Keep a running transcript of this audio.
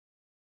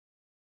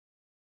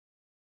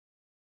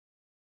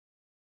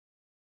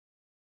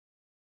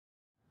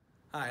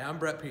Hi, I'm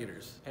Brett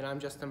Peters, And I'm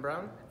Justin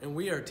Brown, and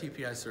we are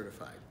TPI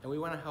certified. and we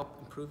want to help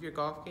improve your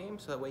golf game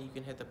so that way you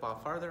can hit the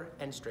ball farther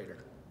and straighter.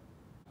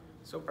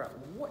 So, Brett,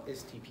 what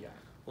is TPI?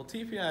 Well,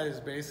 TPI is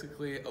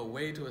basically a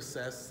way to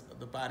assess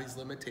the body's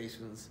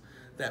limitations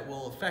that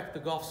will affect the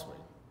golf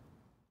swing.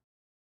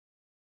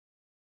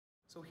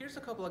 So here's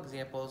a couple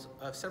examples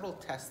of several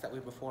tests that we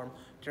perform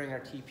during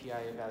our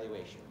TPI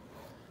evaluation.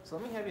 So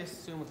let me have you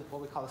assume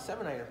what we call the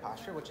 7-iron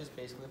posture, which is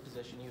basically the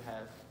position you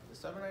have the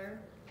 7-iron,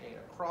 and you're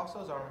gonna cross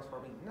those arms for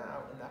me.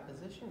 Now, in that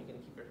position, you're gonna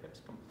keep your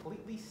hips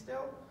completely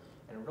still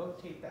and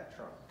rotate that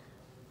trunk.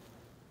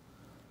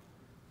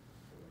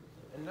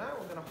 And now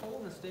we're gonna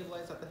hold and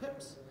stabilize at the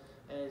hips,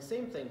 and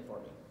same thing for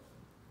me.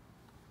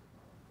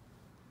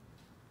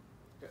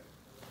 Good.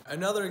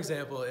 Another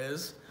example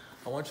is,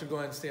 I want you to go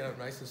ahead and stand up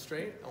nice and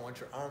straight. I want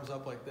your arms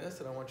up like this,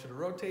 and I want you to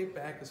rotate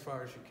back as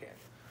far as you can.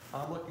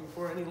 I'm looking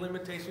for any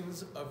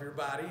limitations of your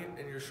body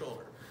and your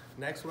shoulder.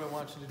 Next, what I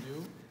want you to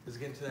do is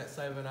get into that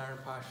 7-iron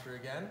posture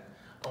again.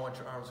 I want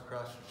your arms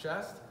across your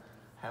chest,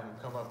 have them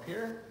come up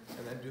here,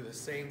 and then do the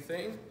same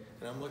thing.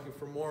 And I'm looking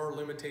for more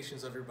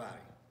limitations of your body.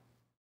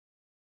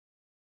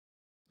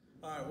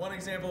 All right, one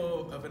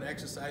example of an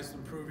exercise to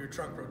improve your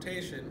trunk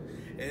rotation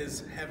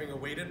is having a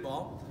weighted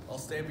ball. I'll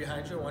stand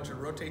behind you. I want you to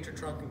rotate your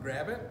trunk and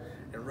grab it,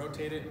 and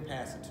rotate it and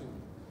pass it to me.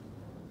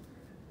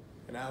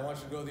 And now I want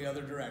you to go the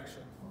other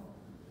direction.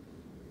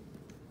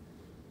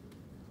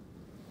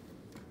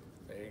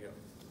 There you go.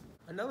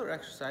 Another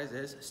exercise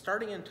is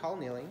starting in tall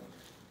kneeling.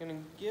 You're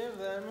gonna give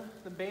them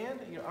the band.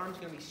 Your arms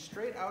are gonna be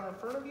straight out in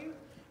front of you.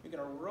 You're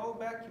gonna roll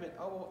back, keep an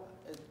elbow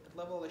at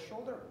level of the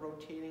shoulder,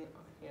 rotating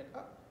hand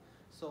up,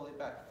 slowly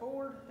back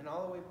forward, and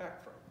all the way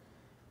back front.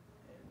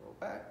 And roll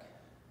back,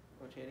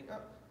 rotating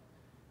up,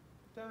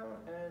 down,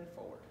 and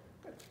forward.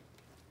 Good.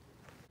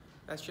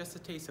 That's just a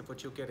taste of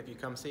what you'll get if you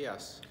come see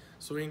us.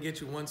 So we can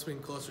get you one swing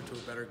closer to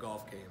a better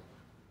golf game.